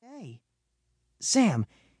Sam,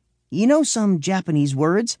 you know some Japanese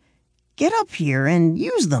words? Get up here and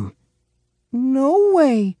use them." "No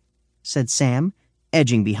way," said Sam,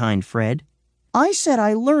 edging behind Fred. "I said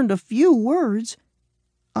I learned a few words.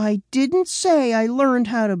 I didn't say I learned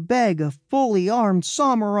how to beg a fully armed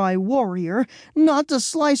samurai warrior not to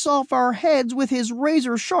slice off our heads with his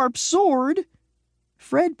razor-sharp sword."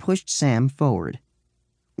 Fred pushed Sam forward.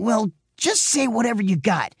 "Well, just say whatever you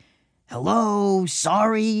got. Hello,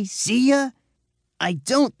 sorry, see ya. I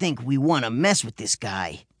don't think we want to mess with this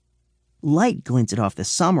guy." Light glinted off the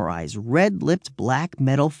samurai's red-lipped black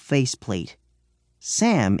metal faceplate.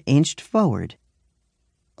 Sam inched forward.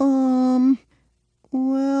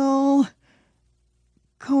 Well,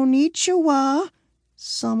 konnichiwa,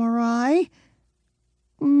 samurai.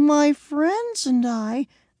 My friends and I,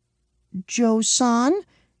 Joe-san,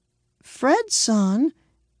 Fred-san,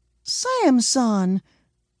 Sam-san,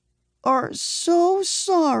 are so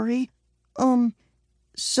sorry,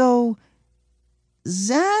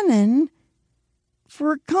 Zanin,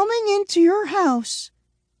 for coming into your house."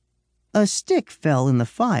 A stick fell in the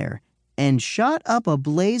fire and shot up a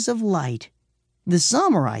blaze of light. The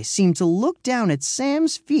samurai seemed to look down at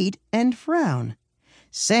Sam's feet and frown.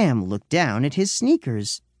 Sam looked down at his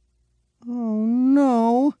sneakers. "Oh,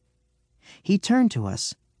 no." He turned to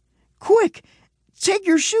us. "Quick, take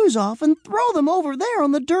your shoes off and throw them over there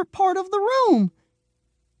on the dirt part of the room."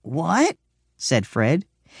 "What?" said Fred.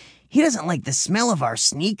 "He doesn't like the smell of our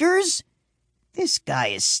sneakers? This guy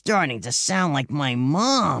is starting to sound like my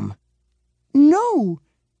mom." "No,"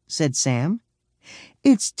 said Sam.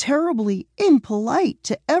 "It's terribly impolite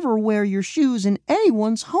to ever wear your shoes in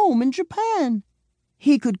anyone's home in Japan.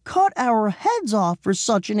 He could cut our heads off for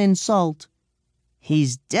such an insult."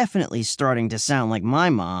 "He's definitely starting to sound like my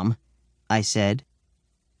mom," I said.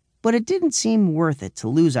 But it didn't seem worth it to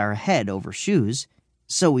lose our head over shoes,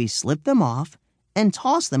 so we slipped them off and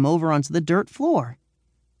tossed them over onto the dirt floor.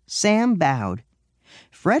 Sam bowed.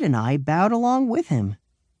 Fred and I bowed along with him.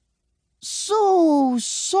 So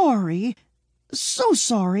sorry,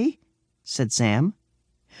 said Sam.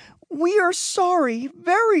 "We are sorry,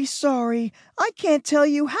 very sorry. I can't tell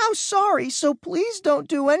you how sorry, so please don't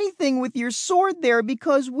do anything with your sword there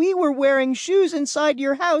because we were wearing shoes inside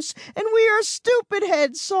your house and we are stupid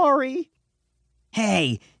head sorry."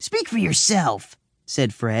 "Hey, speak for yourself,"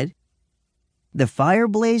 said Fred. The fire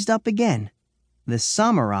blazed up again. The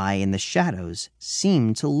samurai in the shadows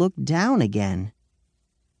seemed to look down again.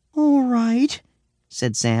 "All right,"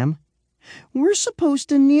 said Sam. "We're supposed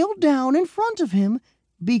to kneel down in front of him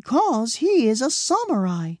because he is a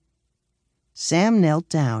samurai." Sam knelt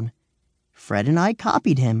down. Fred and I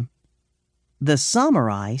copied him. The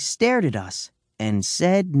samurai stared at us and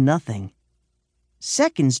said nothing.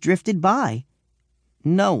 Seconds drifted by.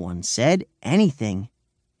 No one said anything.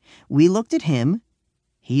 We looked at him.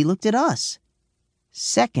 He looked at us.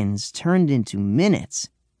 Seconds turned into minutes.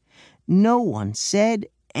 No one said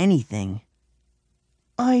anything.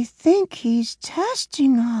 "I think he's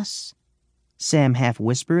testing us," Sam half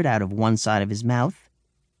whispered out of one side of his mouth.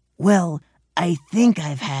 "Well, I think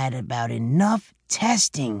I've had about enough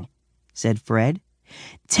testing," said Fred.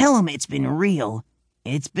 "Tell him it's been real.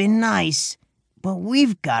 It's been nice, but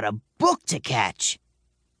we've got a book to catch."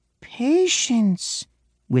 "Patience,"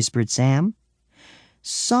 whispered Sam.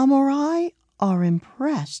 "Samurai are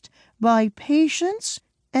impressed by patience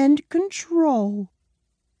and control."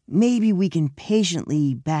 "Maybe we can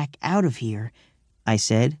patiently back out of here," I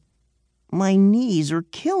said. "My knees are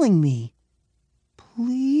killing me."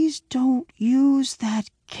 "Please don't use that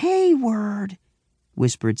K word,"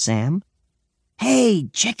 whispered Sam. "Hey,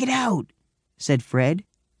 check it out," said Fred.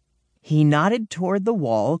 He nodded toward the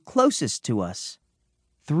wall closest to us.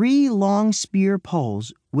 3 long spear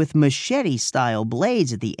poles with machete-style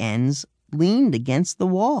blades at the ends leaned against the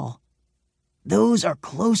wall. "Those are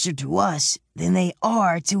closer to us than they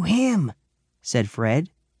are to him," said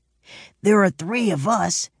Fred. "There are 3 of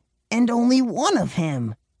us and only 1 of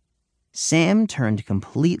him." Sam turned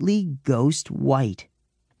completely ghost white.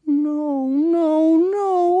 "No, no,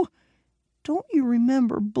 no. Don't you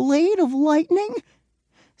remember Blade of Lightning?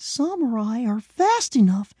 Samurai are fast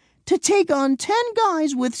enough to take on 10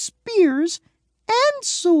 guys with spears and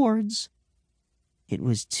swords." It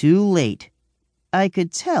was too late. I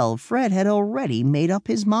could tell Fred had already made up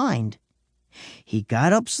his mind. He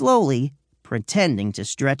got up slowly, pretending to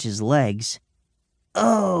stretch his legs.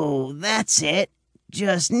 "Oh, that's it.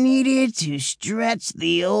 Just needed to stretch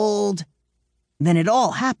the old..." Then it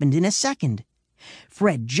all happened in a second.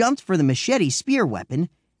 Fred jumped for the machete spear weapon.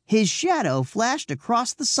 His shadow flashed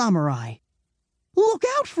across the samurai. "Look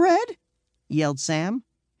out, Fred!" yelled Sam.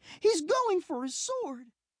 "He's going for his sword."